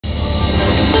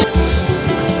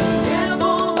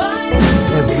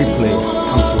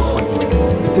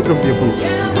Take off your boots and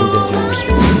get dressed.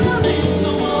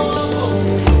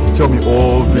 Tell me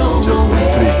all this is just for the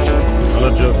play.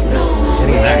 Another joke is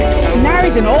getting married.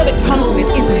 Marriage and all it comes with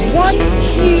is one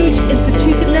huge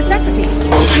instituted necessity.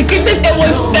 Oh my goodness, it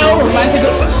was so romantic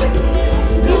or something.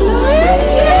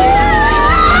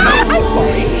 I'm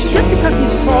sorry. Just because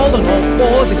he's crawled on all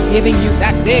fours and giving you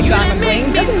that big diamond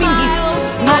ring doesn't mean he's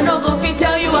not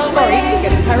sorry,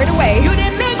 getting carried away.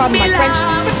 Pardon my French.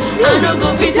 Really, it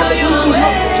doesn't mean he's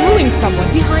not doing someone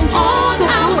behind you. So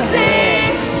go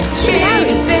ahead. Do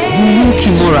you,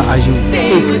 Kimura, as you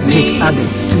take Jake Adam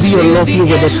to be your lovely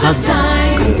wedded husband?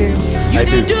 I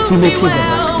do. To make him a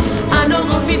I know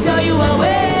go fit tell you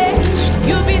away.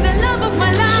 You'll be the love of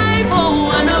my life. Oh,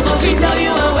 I know go fit tell you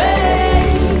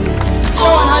away. Go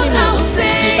on honeymoon.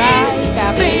 Dubai,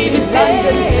 Paris,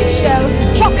 London,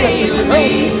 Seychelles, chocolate with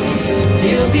roses.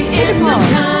 Till the end of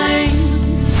time.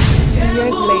 2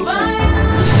 years later.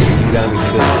 You got me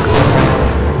feeling.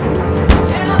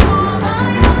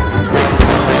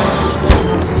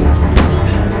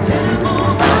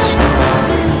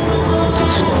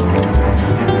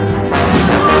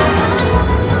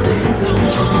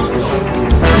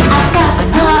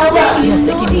 It has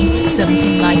taken me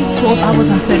 17 nights, 12 hours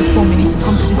and 34 minutes to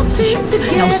come to this decision.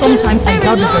 Now sometimes I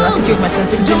doubt the veracity of my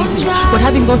sensibility, but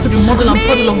having gone through the model and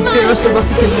puddle of various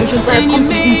erotic illusions, I have come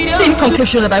to the same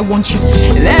conclusion that I want you to.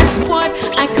 That's what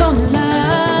I call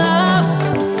love.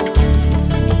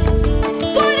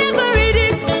 Whatever it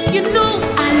is, you know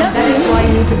I love you. That is why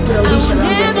you need to put a leash around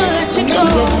your Never neck. let you go.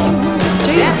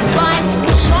 That's why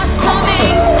what's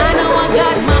coming. I know I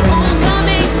got my own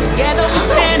coming. Together we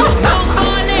stand, no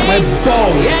falling. My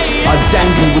balls are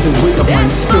dangling with the weight of my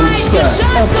spilled spur.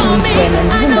 Oh please Raymond,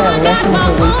 isn't that a lesson of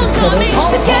the way to put it? How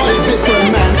hard is it for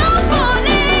a man?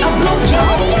 A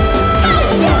blowjob?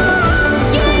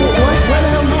 Why the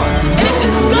hell not? It's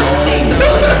disgusting.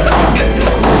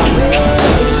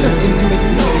 It's just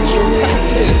intimacy. It's your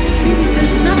practice.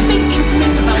 There's nothing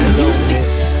intimate about music.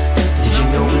 Did you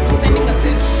know we were doing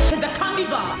this? The coffee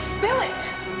bar. Spill it.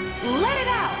 Let it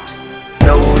out.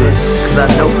 Know this, cause I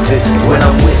noticed when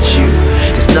I'm with you,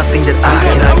 there's nothing that I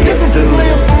cannot get through.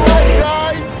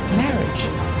 Marriage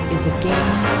is a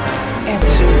game.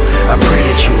 I pray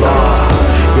that you are.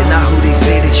 You're not who they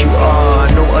say that you are.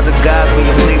 No other guys when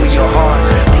you play with your heart.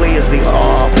 Players they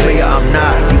are, player I'm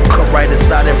not. You cut right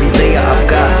inside every layer I've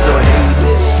got. So hey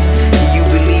miss, do you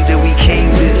believe that we came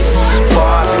this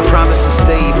far? Promise to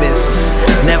stay miss.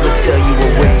 Never tell you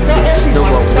away miss. No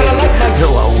I wait, no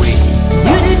I wait.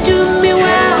 You didn't do me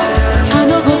well. I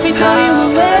know go fit tell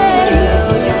you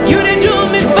away. You didn't do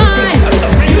me fine.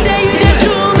 You didn't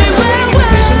do me well.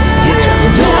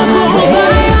 You can't move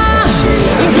fire.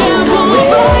 You can't move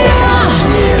fire.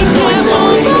 You can't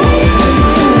move fire.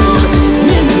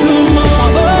 Miss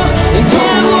Mama. You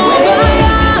can't move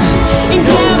fire. You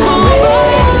can't move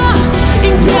fire.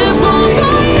 You can't move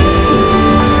fire.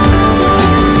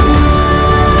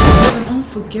 An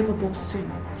unforgivable sin.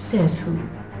 Says who?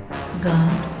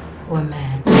 God or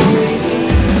man?